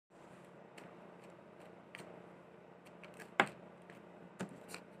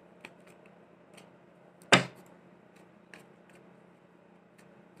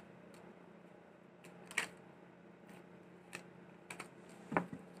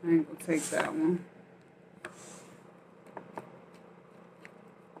I ain't gonna take that one.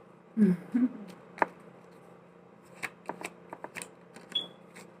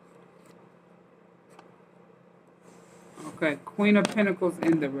 Okay, Queen of Pentacles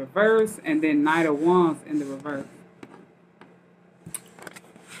in the reverse, and then Knight of Wands in the reverse.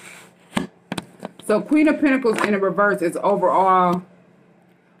 So Queen of Pentacles in the reverse is overall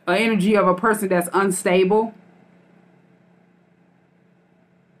an energy of a person that's unstable.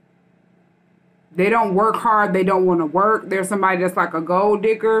 They don't work hard. They don't want to work. They're somebody that's like a gold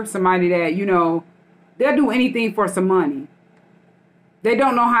digger. Somebody that, you know, they'll do anything for some money. They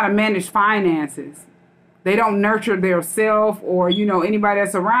don't know how to manage finances. They don't nurture their self or, you know, anybody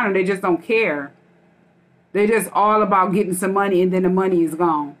that's around them. They just don't care. They're just all about getting some money and then the money is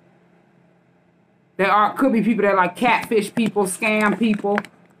gone. Could be people that like catfish people, scam people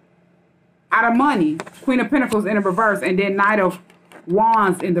out of money. Queen of Pentacles in the reverse, and then Knight of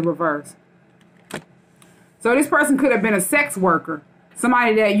Wands in the reverse. So this person could have been a sex worker.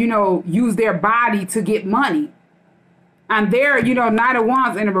 Somebody that, you know, used their body to get money. And their, you know, Knight of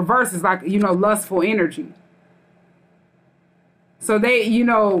Wands in the reverse is like, you know, lustful energy. So they, you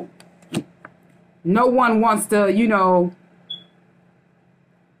know, no one wants to, you know,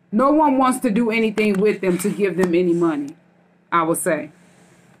 no one wants to do anything with them to give them any money, I would say.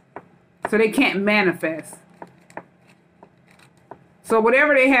 So they can't manifest. So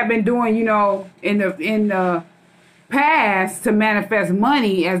whatever they have been doing, you know, in the past to manifest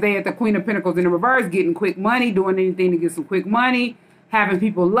money, as they at the Queen of Pentacles in the reverse, getting quick money, doing anything to get some quick money, having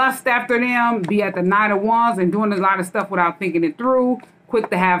people lust after them, be at the Knight of Wands and doing a lot of stuff without thinking it through, quick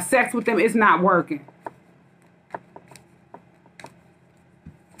to have sex with them, it's not working.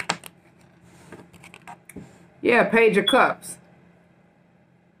 Yeah, Page of Cups.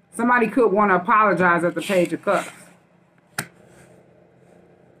 Somebody could want to apologize at the Page of Cups.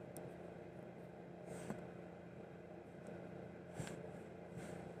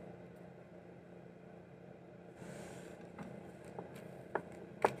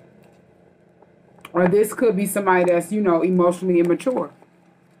 Or this could be somebody that's, you know, emotionally immature.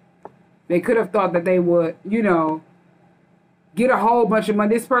 They could have thought that they would, you know, get a whole bunch of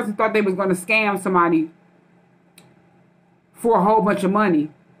money. This person thought they was going to scam somebody for a whole bunch of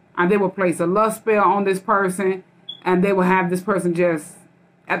money. And they would place a lust spell on this person. And they would have this person just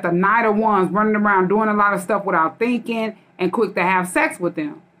at the Knight of Wands running around doing a lot of stuff without thinking and quick to have sex with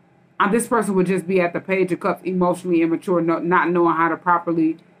them. And this person would just be at the Page of Cups, emotionally immature, not knowing how to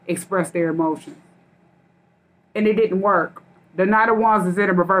properly express their emotions. And it didn't work. The Knight of Wands is in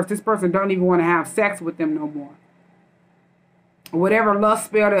the reverse. This person don't even want to have sex with them no more. Whatever lust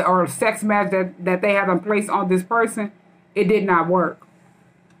spell or sex match that they have in place on this person, it did not work.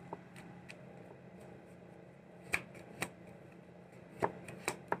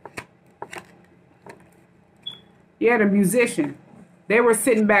 Yeah, the Musician. They were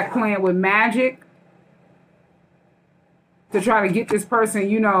sitting back playing with magic to try to get this person,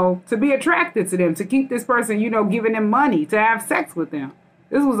 you know, to be attracted to them, to keep this person, you know, giving them money, to have sex with them.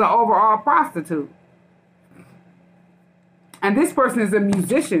 This was an overall prostitute. And this person is a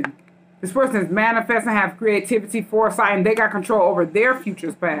musician. This person is manifesting, have creativity, foresight, and they got control over their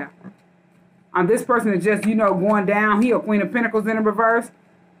future's path. And this person is just, you know, going downhill. Queen of Pentacles in the reverse.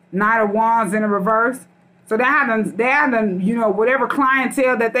 Knight of Wands in the reverse. So they had done, you know, whatever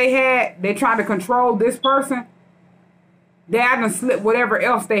clientele that they had, they tried to control this person. They had to slip whatever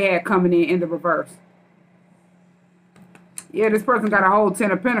else they had coming in the reverse. Yeah, this person got a whole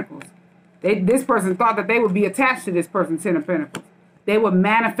 10 of Pentacles. This person thought that they would be attached to this person 10 of Pentacles. They would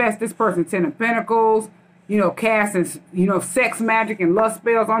manifest this person 10 of Pentacles, you know, casting, you know, sex magic and lust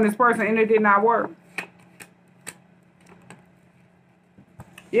spells on this person, and it did not work.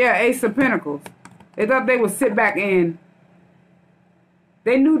 Yeah, Ace of Pentacles. They thought they would sit back and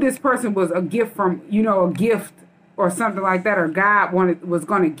they knew this person was a gift from, you know, a gift or something like that, or God was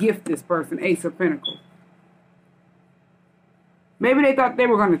going to gift this person, Ace of Pentacles. Maybe they thought they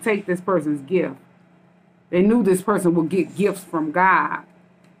were going to take this person's gift. They knew this person would get gifts from God.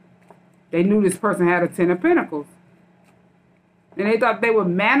 They knew this person had a 10 of Pentacles. And they thought they would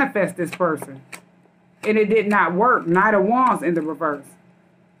manifest this person. And it did not work. Knight of Wands in the reverse.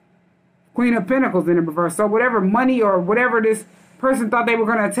 Queen of Pentacles in the reverse. So whatever money or whatever this person thought they were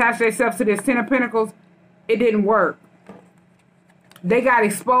going to attach themselves to this 10 of Pentacles, it didn't work. They got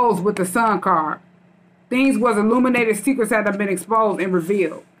exposed with the Sun card. Things was illuminated, secrets had been exposed and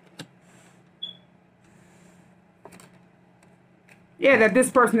revealed. Yeah, that this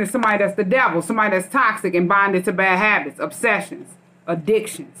person is somebody that's the devil, somebody that's toxic and bonded to bad habits, obsessions,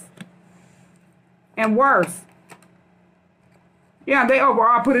 addictions, and worse. Yeah, they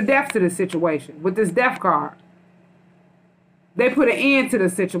overall put a death to the situation with this death card. They put an end to the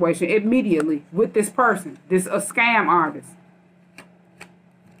situation immediately with this person, this a scam artist.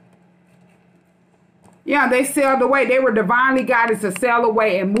 Yeah, they sailed away. They were divinely guided to sail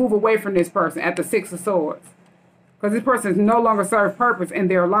away and move away from this person at the Six of Swords. Because this person no longer serves purpose in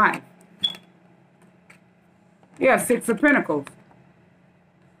their life. Yeah, Six of Pentacles.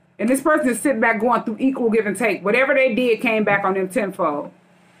 And this person is sitting back going through equal give and take. Whatever they did came back on them tenfold.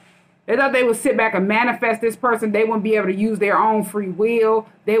 They thought they would sit back and manifest this person. They wouldn't be able to use their own free will.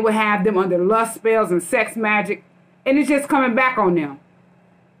 They would have them under lust spells and sex magic. And it's just coming back on them.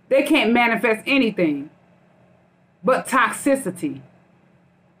 They can't manifest anything but toxicity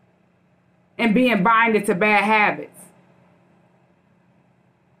and being binded to bad habits.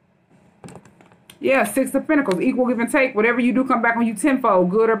 Yeah, Six of Pentacles, equal give and take. Whatever you do come back on you tenfold,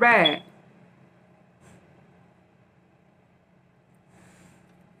 good or bad.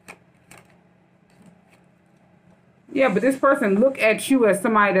 Yeah, but this person look at you as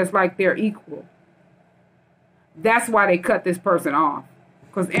somebody that's like they're equal. That's why they cut this person off.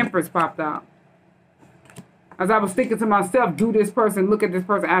 Because Empress popped out. As I was thinking to myself, do this person look at this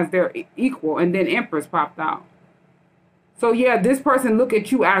person as their equal? And then Empress popped out. So yeah, this person look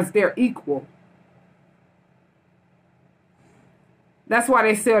at you as their equal. That's why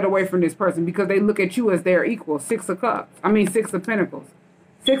they sailed away from this person, because they look at you as their equal. Six of Cups. I mean, Six of Pentacles.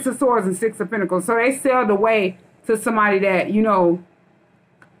 Six of Swords and Six of Pentacles. So they sailed away to somebody that, you know,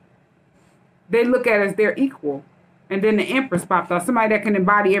 they look at as their equal. And then the Empress popped out. Somebody that can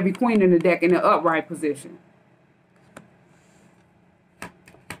embody every queen in the deck in an upright position.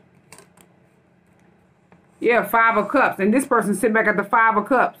 Yeah, Five of Cups. And this person sitting back at the Five of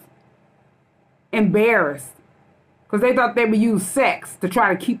Cups. Embarrassed. Because they thought they would use sex to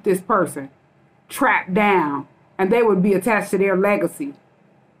try to keep this person trapped down. And they would be attached to their legacy.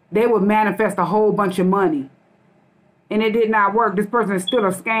 They would manifest a whole bunch of money. And it did not work. This person is still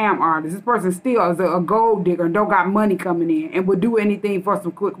a scam artist. This person still is a gold digger and don't got money coming in. And would do anything for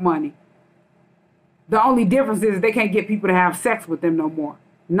some quick money. The only difference is they can't get people to have sex with them no more.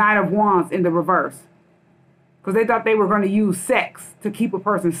 Knight of Wands in the reverse. Because they thought they were going to use sex to keep a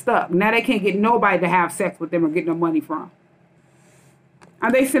person stuck. Now they can't get nobody to have sex with them or get no money from.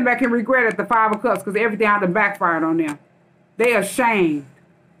 And they sit back and regret at the Five of Cups because everything had to backfire on them. They are ashamed,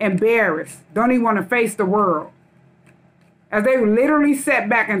 embarrassed, don't even want to face the world. As they literally sat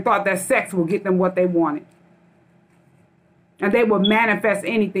back and thought that sex would get them what they wanted. And they would manifest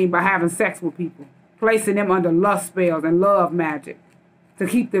anything by having sex with people. Placing them under lust spells and love magic. To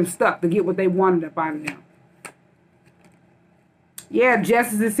keep them stuck, to get what they wanted up out of them. Yeah,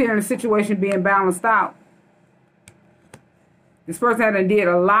 justice is here in the situation being balanced out. This person had did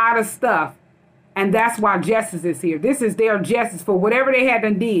a lot of stuff. And that's why justice is here. This is their justice for whatever they had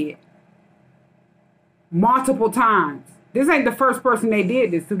done did. Multiple times. This ain't the first person they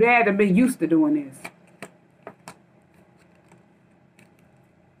did this to. They had to be used to doing this.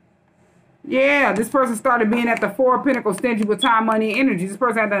 Yeah, this person started being at the Four of Pentacles, stingy with time, money, and energy. This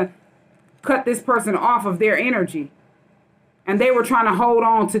person had to cut this person off of their energy. And they were trying to hold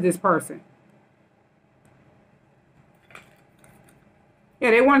on to this person.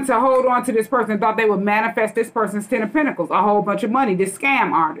 Yeah, they wanted to hold on to this person and thought they would manifest this person's Ten of Pentacles, a whole bunch of money, this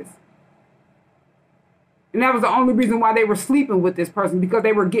scam artist. And that was the only reason why they were sleeping with this person, because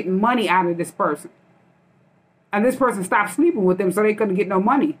they were getting money out of this person. And this person stopped sleeping with them so they couldn't get no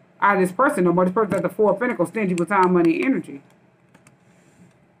money out of this person no more. This person at the Four of Pentacles, stingy with time, money, and energy.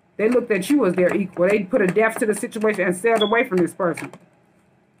 They looked at you as their equal. They put a death to the situation and sailed away from this person.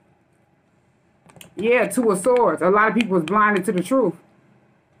 Yeah, Two of Swords. A lot of people was blinded to the truth.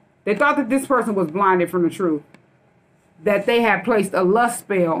 They thought that this person was blinded from the truth. That they had placed a lust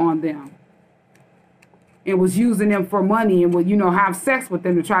spell on them. And was using them for money and would, you know, have sex with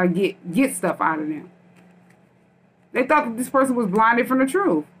them to try to get stuff out of them. They thought that this person was blinded from the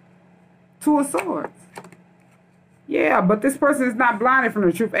truth. Two of Swords. Yeah, but this person is not blinded from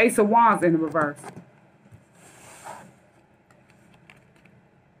the truth. Ace of Wands in the reverse.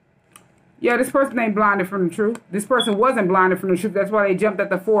 Yeah, this person ain't blinded from the truth. This person wasn't blinded from the truth. That's why they jumped at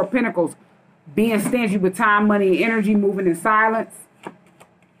the Four of Pentacles. Being stingy with time, money, and energy, moving in silence.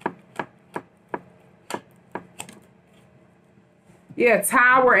 Yeah,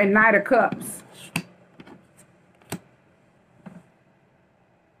 Tower and Knight of Cups.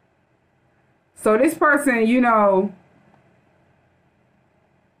 So this person, you know,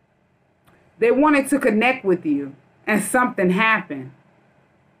 they wanted to connect with you and something happened.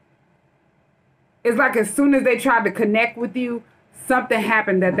 It's like as soon as they tried to connect with you, something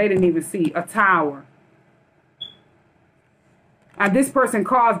happened that they didn't even see. A tower. And this person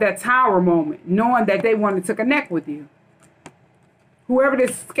caused that tower moment, knowing that they wanted to connect with you. Whoever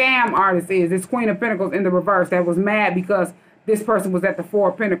this scam artist is, this Queen of Pentacles in the reverse, that was mad because this person was at the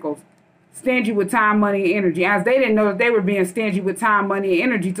Four of Pentacles. Stingy with time, money, and energy. As they didn't know that they were being stingy with time, money,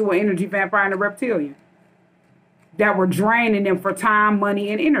 and energy to an energy vampire and a reptilian. That were draining them for time,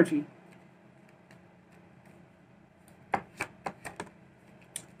 money, and energy.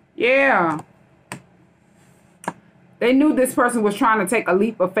 Yeah. They knew this person was trying to take a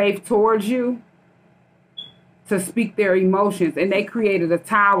leap of faith towards you to speak their emotions, and they created a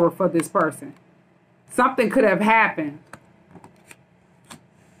tower for this person. Something could have happened.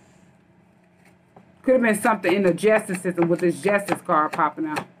 Could have been something in the justice system with this justice card popping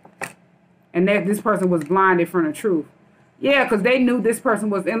out. And that this person was blinded from the truth. Yeah, because they knew this person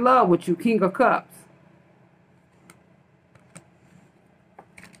was in love with you, King of Cups.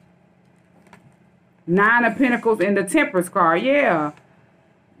 Nine of Pentacles and the Temperance card. Yeah.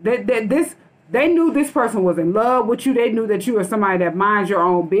 They knew this person was in love with you. They knew that you were somebody that minds your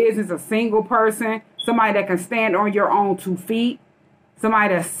own business, a single person, somebody that can stand on your own 2 feet,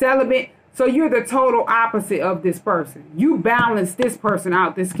 somebody that's celibate. So you're the total opposite of this person. You balance this person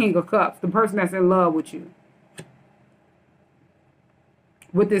out, this King of Cups, the person that's in love with you.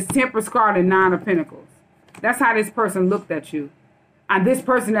 With this Temperance card and Nine of Pentacles. That's how this person looked at you. And this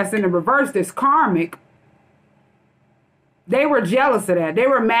person that's in the reverse, this Karmic, they were jealous of that. They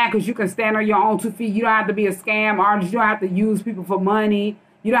were mad because you can stand on your own 2 feet. You don't have to be a scam artist. You don't have to use people for money.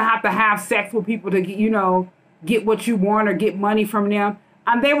 You don't have to have sex with people to, you know, get what you want or get money from them.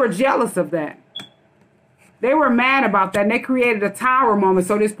 And they were jealous of that. They were mad about that. And they created a tower moment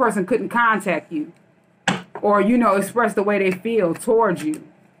so this person couldn't contact you. Or, you know, express the way they feel towards you.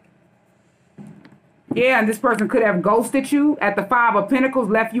 Yeah, and this person could have ghosted you at the Five of Pentacles,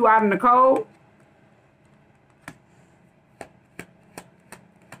 left you out in the cold.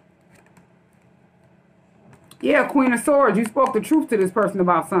 Yeah, Queen of Swords, you spoke the truth to this person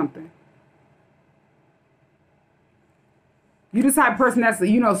about something. You the type of person that's,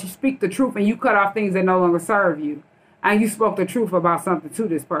 you know, you speak the truth and you cut off things that no longer serve you. And you spoke the truth about something to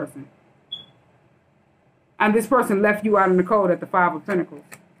this person. And this person left you out in the cold at the Five of Pentacles.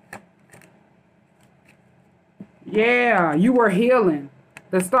 Yeah, you were healing.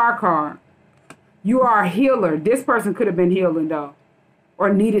 The Star card. You are a healer. This person could have been healing, though.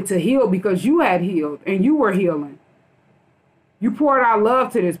 Or needed to heal because you had healed and you were healing. You poured out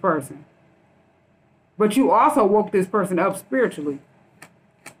love to this person. But you also woke this person up spiritually.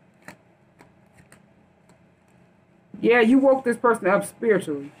 Yeah, you woke this person up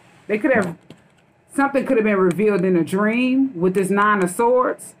spiritually. They could have, something could have been revealed in a dream with this Nine of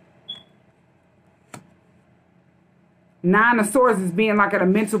Swords. Nine of Swords is being like at a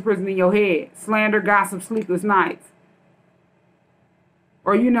mental prison in your head. Slander, gossip, sleepless nights.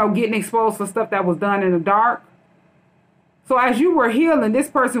 Or, you know, getting exposed for stuff that was done in the dark. So as you were healing,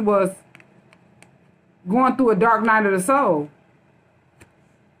 this person was going through a dark night of the soul.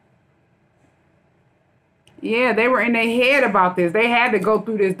 Yeah, they were in their head about this. They had to go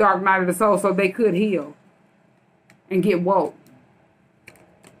through this dark night of the soul so they could heal and get woke.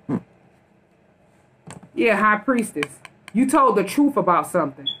 Yeah, High Priestess. You told the truth about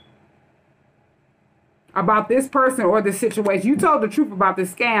something. About this person or this situation. You told the truth about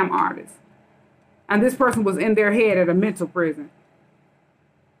this scam artist. And this person was in their head at a mental prison.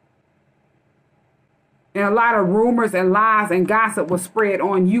 And a lot of rumors and lies and gossip was spread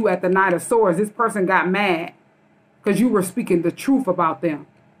on you at the Knight of Swords. This person got mad because you were speaking the truth about them.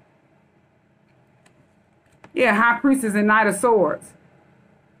 Yeah, High Priestess and Knight of Swords.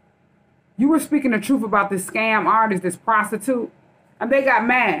 You were speaking the truth about this scam artist, this prostitute, and they got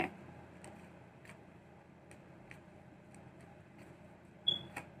mad.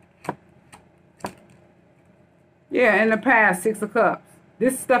 Yeah, in the past, Six of Cups.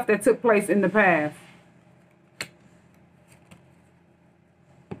 This is stuff that took place in the past.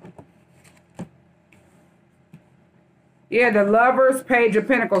 Yeah, the Lovers, Page of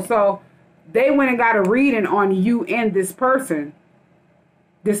Pentacles. So they went and got a reading on you and this person.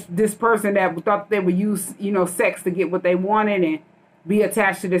 This person that thought they would use, you know, sex to get what they wanted and be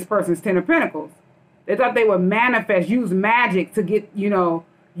attached to this person's Ten of Pentacles. They thought they would manifest, use magic to get, you know,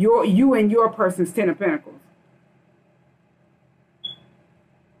 you and your person's Ten of Pentacles.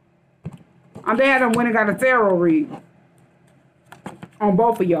 And they had them went and got a tarot read on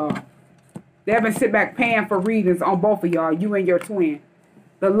both of y'all. They have been sit back paying for readings on both of y'all, you and your twin.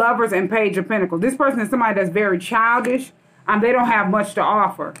 The Lovers and Page of Pentacles. This person is somebody that's very childish, and they don't have much to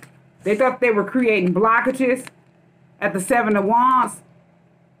offer. They thought they were creating blockages at the Seven of Wands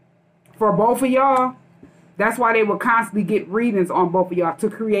for both of y'all. That's why they would constantly get readings on both of y'all to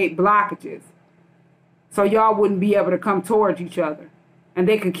create blockages. So y'all wouldn't be able to come towards each other. And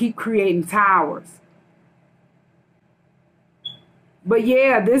they could keep creating towers. But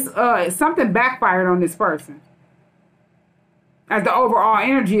yeah, this something backfired on this person. As the overall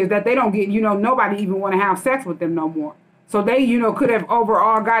energy is that they don't get, nobody even want to have sex with them no more. So they, could have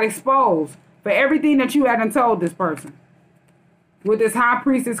overall got exposed for everything that you hadn't told this person. With this High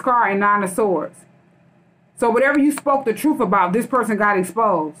Priestess card and Nine of Swords. So whatever you spoke the truth about, this person got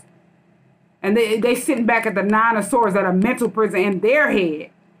exposed. And they sitting back at the Nine of Swords at a mental prison in their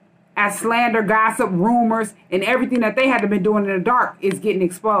head. As slander, gossip, rumors, and everything that they had been doing in the dark is getting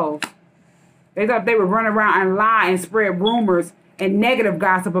exposed. They thought they would run around and lie and spread rumors and negative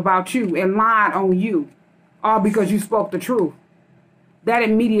gossip about you and lied on you. All because you spoke the truth. That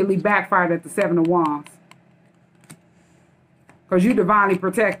immediately backfired at the Seven of Wands. Because you divinely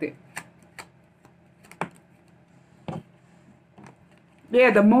protected. Yeah,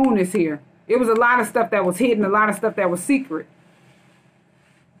 the moon is here. It was a lot of stuff that was hidden, a lot of stuff that was secret.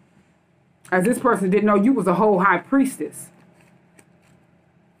 As this person didn't know you was a whole high priestess.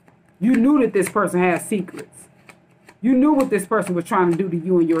 You knew that this person had secrets. You knew what this person was trying to do to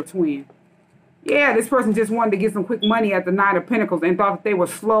you and your twin. Yeah, this person just wanted to get some quick money at the Knight of Pentacles and thought that they would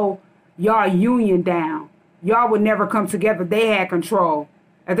slow y'all union down. Y'all would never come together. They had control.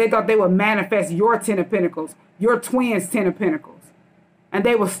 And they thought they would manifest your Ten of Pentacles, your twin's Ten of Pentacles. And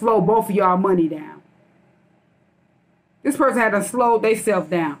they would slow both of y'all money down. This person had to slow themselves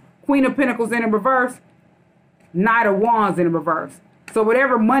down. Queen of Pentacles in the reverse. Knight of Wands in the reverse. So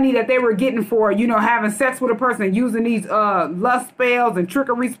whatever money that they were getting for, having sex with a person and using these lust spells and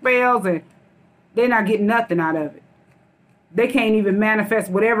trickery spells, and they're not getting nothing out of it. They can't even manifest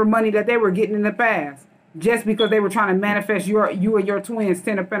whatever money that they were getting in the past. Just because they were trying to manifest you and your twins'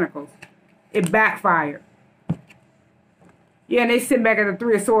 Ten of Pentacles. It backfired. Yeah, and they sitting back at the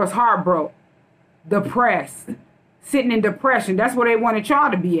Three of Swords, heartbroken, depressed, sitting in depression. That's where they wanted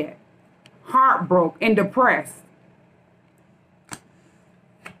y'all to be at. Heartbroken and depressed.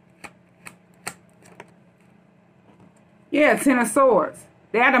 Yeah, Ten of Swords.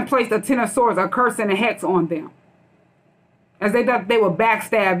 They had them placed a Ten of Swords, a curse and a hex on them. As they thought they would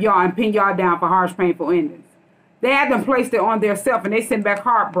backstab y'all and pin y'all down for harsh, painful endings. They had them placed it on their self, and they sent back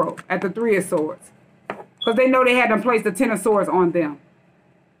heartbroken at the Three of Swords. Because they know they had them placed the Ten of Swords on them.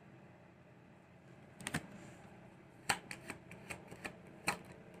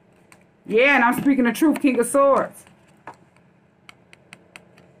 Yeah, and I'm speaking the truth, King of Swords.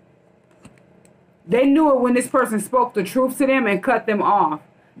 They knew it when this person spoke the truth to them and cut them off.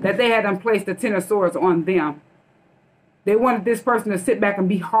 That they had them placed the Ten of Swords on them. They wanted this person to sit back and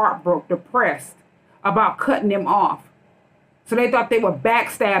be heartbroken, depressed about cutting them off. So they thought they would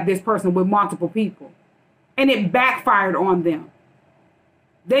backstab this person with multiple people. And it backfired on them.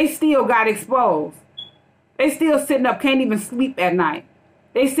 They still got exposed. They still sitting up, can't even sleep at night.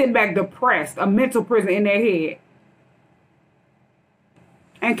 They sitting back depressed, a mental prison in their head.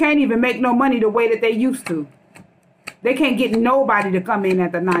 And can't even make no money the way that they used to. They can't get nobody to come in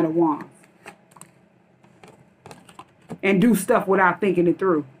at the Knight of Wands. And do stuff without thinking it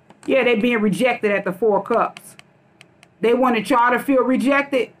through. Yeah, they being rejected at the Four of Cups. They wanted y'all to feel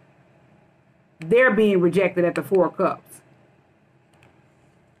rejected. They're being rejected at the Four of Cups.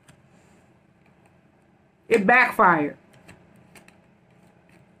 It backfired.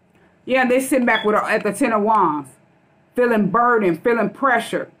 Yeah, they sitting back at the Ten of Wands. Feeling burdened, feeling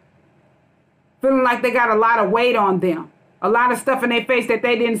pressure. Feeling like they got a lot of weight on them. A lot of stuff in their face that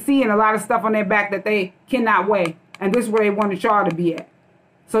they didn't see, and a lot of stuff on their back that they cannot weigh. And this is where they wanted y'all to be at.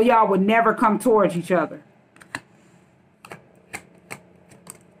 So y'all would never come towards each other.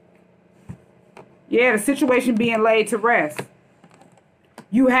 Yeah, the situation being laid to rest.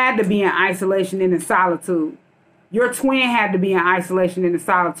 You had to be in isolation and in solitude. Your twin had to be in isolation and in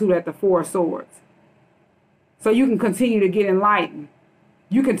solitude at the Four of Swords. So you can continue to get enlightened.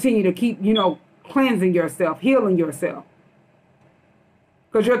 You continue to keep, cleansing yourself, healing yourself.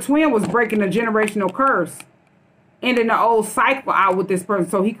 Because your twin was breaking a generational curse. Ending the old cycle out with this person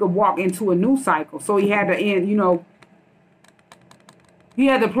so he could walk into a new cycle. So he had to end, he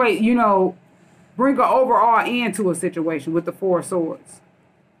had to play, bring an overall end to a situation with the Four of Swords.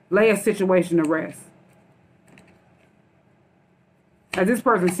 Lay a situation to rest. As this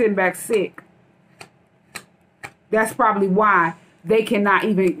person's sitting back sick. That's probably why they cannot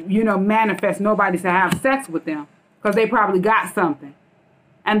even, manifest nobody to have sex with them. Because they probably got something.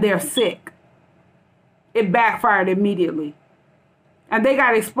 And they're sick. It backfired immediately. And they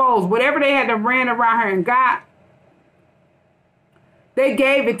got exposed. Whatever they had to ran around here and got, they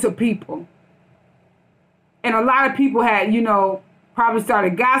gave it to people. And a lot of people had, you know, probably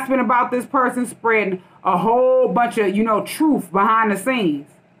started gossiping about this person, spreading a whole bunch of, you know, truth behind the scenes.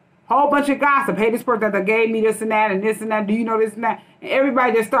 Whole bunch of gossip. Hey, this person that gave me this and that and this and that. Do you know this and that? And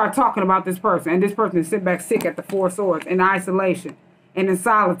everybody just started talking about this person. And this person is sitting back sick at the Four Swords in isolation and in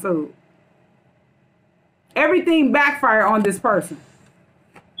solitude. Everything backfired on this person.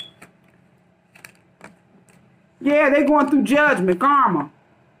 Yeah, they're going through judgment, karma.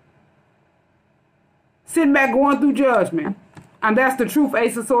 Sitting back going through judgment. And that's the truth,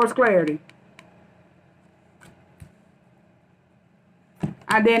 Ace of Swords, clarity.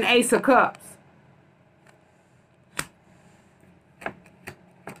 And then Ace of Cups.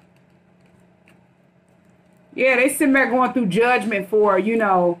 Yeah, they sitting back going through judgment for, you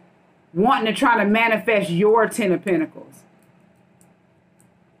know, wanting to try to manifest your Ten of Pentacles.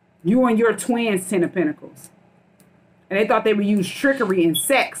 You and your twins' Ten of Pentacles. And they thought they would use trickery and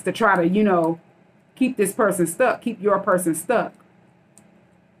sex to try to, you know, keep this person stuck, keep your person stuck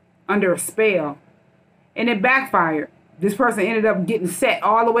under a spell. And it backfired. This person ended up getting set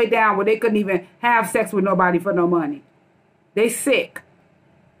all the way down where they couldn't even have sex with nobody for no money. They sick.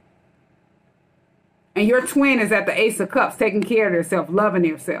 And your twin is at the Ace of Cups, taking care of herself, loving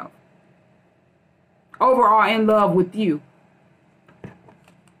herself. Overall in love with you.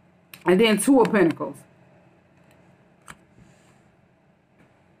 And then Two of Pentacles.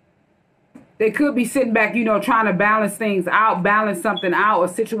 They could be sitting back, you know, trying to balance things out, balance something out, a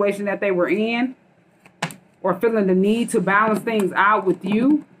situation that they were in. Or feeling the need to balance things out with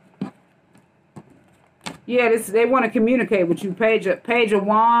you. Yeah, they want to communicate with you. Page of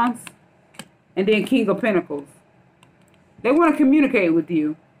Wands. And then King of Pentacles. They want to communicate with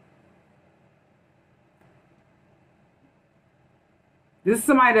you. This is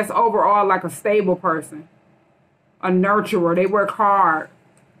somebody that's overall like a stable person. A nurturer. They work hard.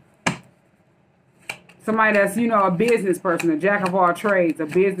 Somebody that's, you know, a business person. A jack of all trades. A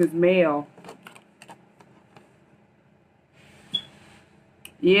business male.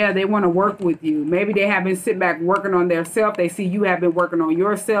 Yeah, they want to work with you. Maybe they have been sitting back working on their self. They see you have been working on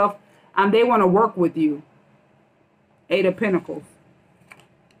yourself. They want to work with you. Eight of Pentacles.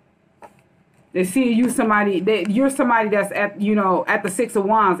 They see you somebody, you're somebody that's at, you know, at the Six of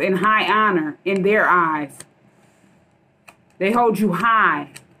Wands in high honor in their eyes. They hold you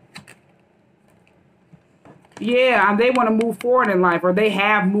high. Yeah, they want to move forward in life, or they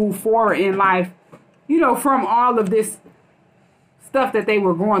have moved forward in life, you know, from all of this stuff that they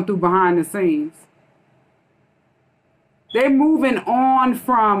were going through behind the scenes. They're moving on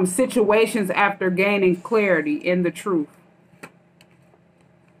from situations after gaining clarity in the truth.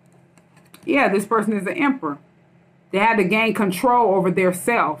 Yeah, this person is the Emperor. They had to gain control over their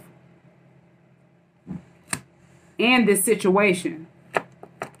self and this situation.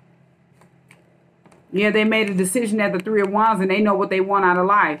 Yeah, they made a decision at the Three of Wands, and they know what they want out of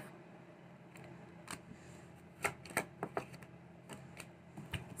life.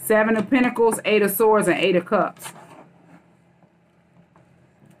 Seven of Pentacles, Eight of Swords, and Eight of Cups.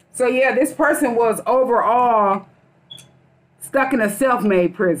 So yeah, this person was overall stuck in a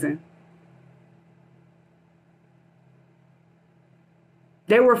self-made prison.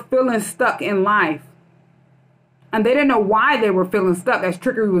 They were feeling stuck in life. And they didn't know why they were feeling stuck, as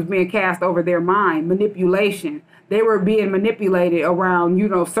trickery was being cast over their mind. Manipulation. They were being manipulated around, you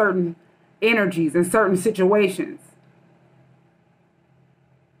know, certain energies and certain situations.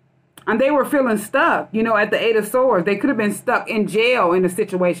 And they were feeling stuck, you know, at the Eight of Swords. They could have been stuck in jail in a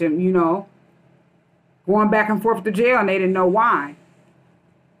situation, you know, going back and forth to jail, and they didn't know why.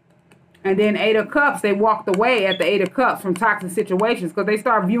 And then Eight of Cups, they walked away at the Eight of Cups from toxic situations because they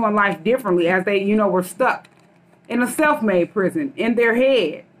started viewing life differently as they, you know, were stuck in a self-made prison in their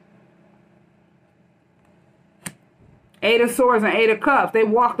head. Eight of Swords and Eight of Cups, they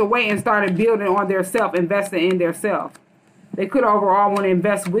walked away and started building on their self, investing in their self. They could overall want to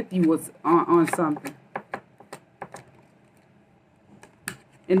invest with you on something.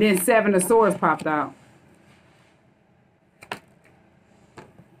 And then Seven of Swords popped out.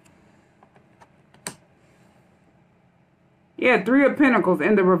 Yeah, Three of Pentacles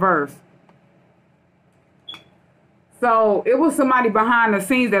in the reverse. So it was somebody behind the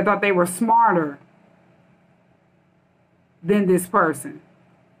scenes that thought they were smarter than this person.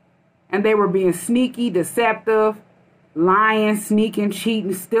 And they were being sneaky, deceptive, lying, sneaking,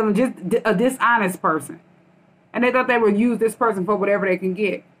 cheating, stealing, just a dishonest person. And they thought they would use this person for whatever they can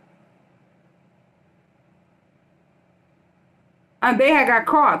get. And they had got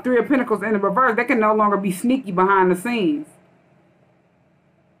caught. Three of Pentacles in the reverse. They can no longer be sneaky behind the scenes.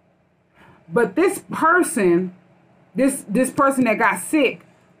 But this person, this person that got sick,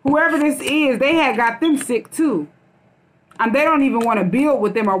 Whoever this is, they had got them sick too. And they don't even want to build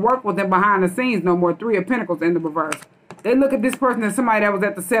with them or work with them behind the scenes no more. Three of Pentacles in the reverse. They look at this person as somebody that was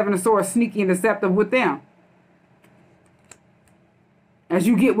at the Seven of Swords, sneaky and deceptive with them. As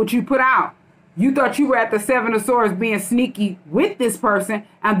you get what you put out. You thought you were at the Seven of Swords being sneaky with this person,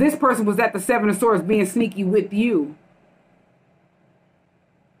 and this person was at the Seven of Swords being sneaky with you.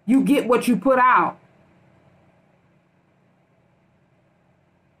 You get what you put out.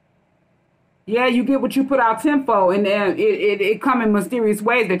 Yeah, you get what you put out tenfold, and it come in mysterious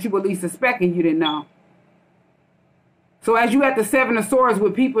ways that you would least suspect and you didn't know. So as you at the Seven of Swords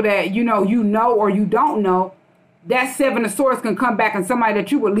with people that you know or you don't know, that Seven of Swords can come back and somebody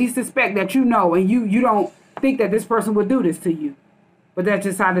that you would least suspect that you know, and you don't think that this person would do this to you. But that's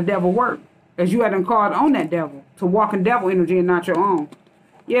just how the devil works. As you hadn't called on that devil to walk in devil energy and not your own.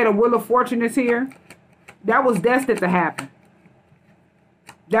 Yeah, the Wheel of Fortune is here. That was destined to happen.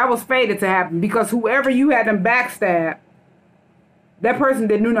 That was fated to happen because whoever you had them backstab, that person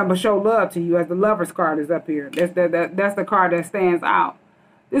didn't do nothing but show love to you, as the Lover's card is up here. That's the card that stands out.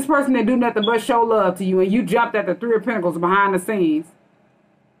 This person didn't do nothing but show love to you, and you jumped at the Three of Pentacles behind the scenes.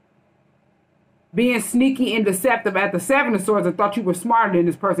 Being sneaky and deceptive at the Seven of Swords and thought you were smarter than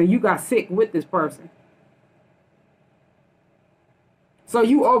this person. You got sick with this person. So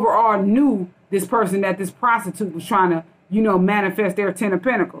you overall knew this person, that this prostitute was trying to, manifest their Ten of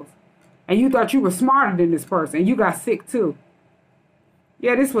Pentacles. And you thought you were smarter than this person. You got sick too.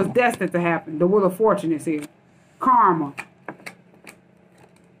 Yeah, this was destined to happen. The Wheel of Fortune is here. Karma.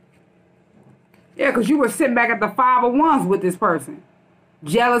 Yeah, because you were sitting back at the Five of Wands with this person.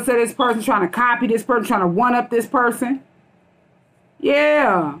 Jealous of this person, trying to copy this person, trying to one-up this person.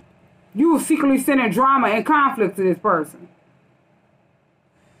 Yeah. You were secretly sending drama and conflict to this person.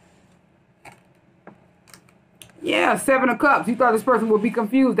 Yeah, Seven of Cups. You thought this person would be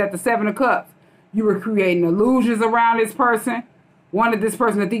confused at the Seven of Cups. You were creating illusions around this person. Wanted this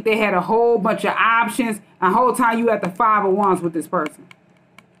person to think they had a whole bunch of options. And the whole time you at the Five of Wands with this person.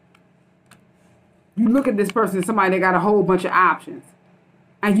 You look at this person as somebody that got a whole bunch of options.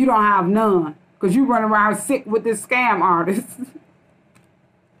 And you don't have none. Because you run around sick with this scam artist.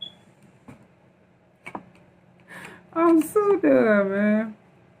 I'm so done, man.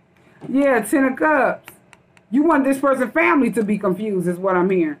 Yeah, Ten of Cups. You want this person's family to be confused is what I'm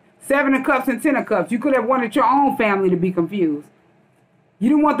hearing. Seven of Cups and Ten of Cups. You could have wanted your own family to be confused. You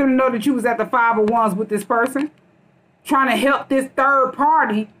didn't want them to know that you was at the Five of Wands with this person. Trying to help this third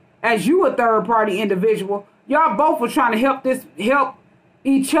party as you a third party individual. Y'all both were trying to help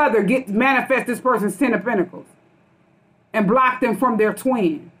each other manifest this person's Ten of Pentacles. And block them from their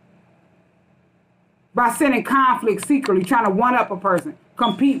twin. By sending conflict secretly, trying to one up a person.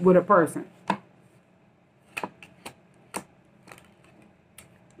 Compete with a person.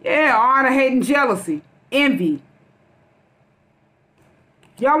 Yeah, all the hate and jealousy. Envy.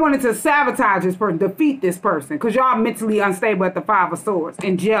 Y'all wanted to sabotage this person, defeat this person. Because y'all mentally unstable at the Five of Swords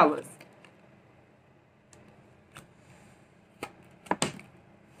and jealous.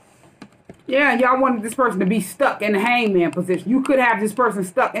 Yeah, y'all wanted this person to be stuck in the hangman position. You could have this person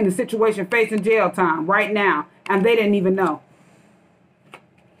stuck in the situation facing jail time right now. And they didn't even know.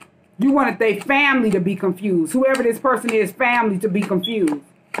 You wanted their family to be confused. Whoever this person is, family to be confused.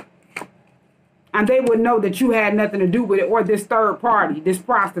 And they would know that you had nothing to do with it, or this third party, this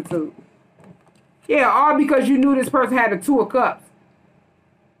prostitute. Yeah, all because you knew this person had the Two of Cups.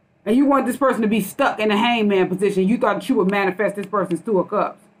 And you want this person to be stuck in the hangman position. You thought that you would manifest this person's Two of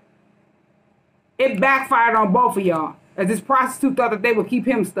Cups. It backfired on both of y'all. As this prostitute thought that they would keep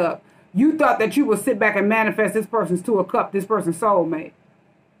him stuck. You thought that you would sit back and manifest this person's Two of Cups, this person's soulmate.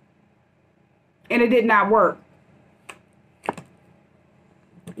 And it did not work.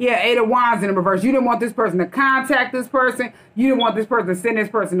 Yeah, Eight of Wands in the reverse. You didn't want this person to contact this person. You didn't want this person to send this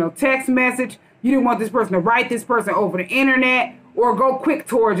person no text message. You didn't want this person to write this person over the internet or go quick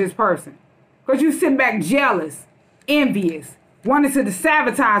towards this person. Because you sitting back jealous, envious, wanted to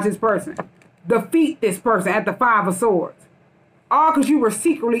sabotage this person, defeat this person at the Five of Swords. All because you were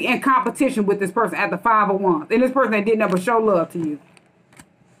secretly in competition with this person at the Five of Wands. And this person that did never show love to you.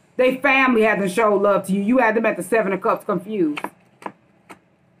 They family had to show love to you. You had them at the Seven of Cups confused.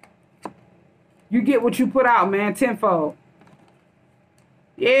 You get what you put out, man, tenfold.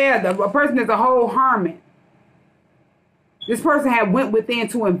 Yeah, a person is a whole hermit. This person had went within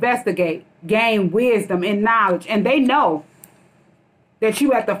to investigate, gain wisdom and knowledge. And they know that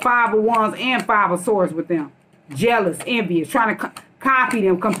you at the Five of Wands and Five of Swords with them. Jealous, envious, trying to copy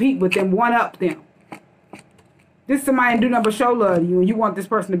them, compete with them, one-up them. This somebody do nothing but show love to you, and you want this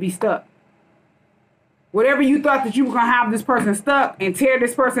person to be stuck. Whatever you thought that you were going to have this person stuck and tear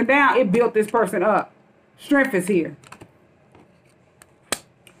this person down, it built this person up. Strength is here.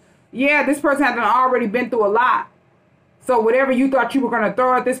 Yeah, this person has already been through a lot. So whatever you thought you were going to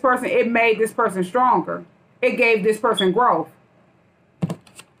throw at this person, it made this person stronger. It gave this person growth.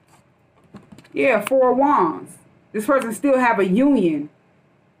 Yeah, 4 of Wands. This person still have a union.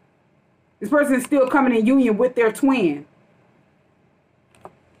 This person is still coming in union with their twin.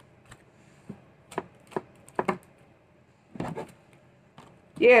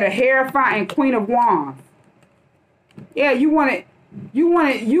 Yeah, the Hierophant and Queen of Wands. Yeah, you wanted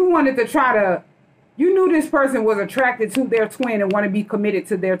to try to, you knew this person was attracted to their twin and want to be committed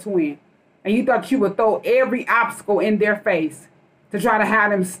to their twin. And you thought you would throw every obstacle in their face to try to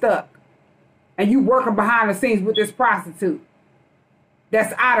have them stuck. And you working behind the scenes with this prostitute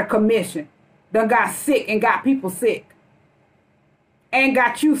that's out of commission. Done got sick and got people sick. And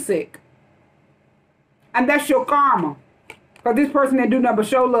got you sick. And that's your karma. Because this person didn't do nothing but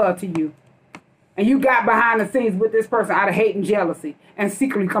show love to you. And you got behind the scenes with this person out of hate and jealousy. And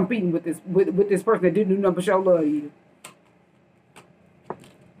secretly competing with this person that didn't do nothing but show love to you.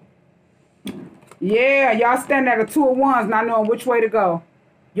 Yeah, y'all standing at a 2 of Wands not knowing which way to go.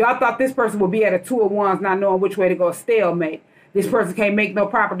 Y'all thought this person would be at a 2 of Wands not knowing which way to go. A stalemate. This person can't make no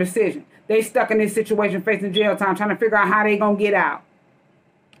proper decision. They stuck in this situation facing jail time trying to figure out how they going to get out.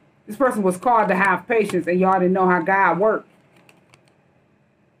 This person was called to have patience and y'all didn't know how God worked.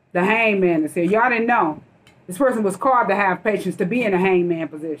 The hangman is here. Y'all didn't know. This person was called to have patience to be in a hangman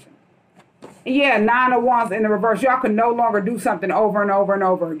position. And yeah, 9 of Wands in the reverse. Y'all can no longer do something over and over and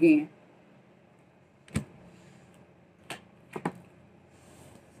over again.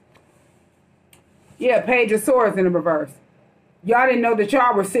 Yeah, Page of Swords in the reverse. Y'all didn't know that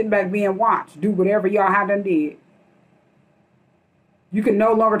y'all were sitting back being watched. Do whatever y'all had done did. You can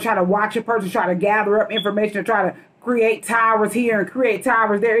no longer try to watch a person, try to gather up information, and try to create towers here and create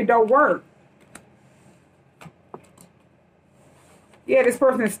towers there. It don't work. Yeah, this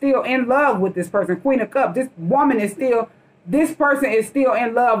person is still in love with this person. Queen of Cups. This person is still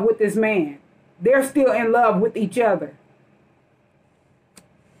in love with this man. They're still in love with each other.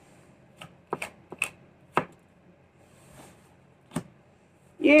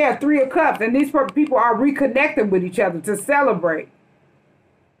 Yeah, 3 of Cups. And these people are reconnecting with each other to celebrate.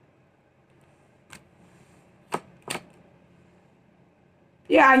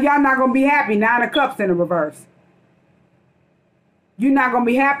 Yeah, y'all not going to be happy. 9 of Cups in the reverse. You're not going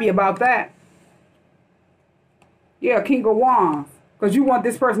to be happy about that. Yeah, King of Wands. Because you want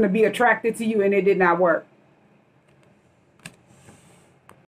this person to be attracted to you and it did not work.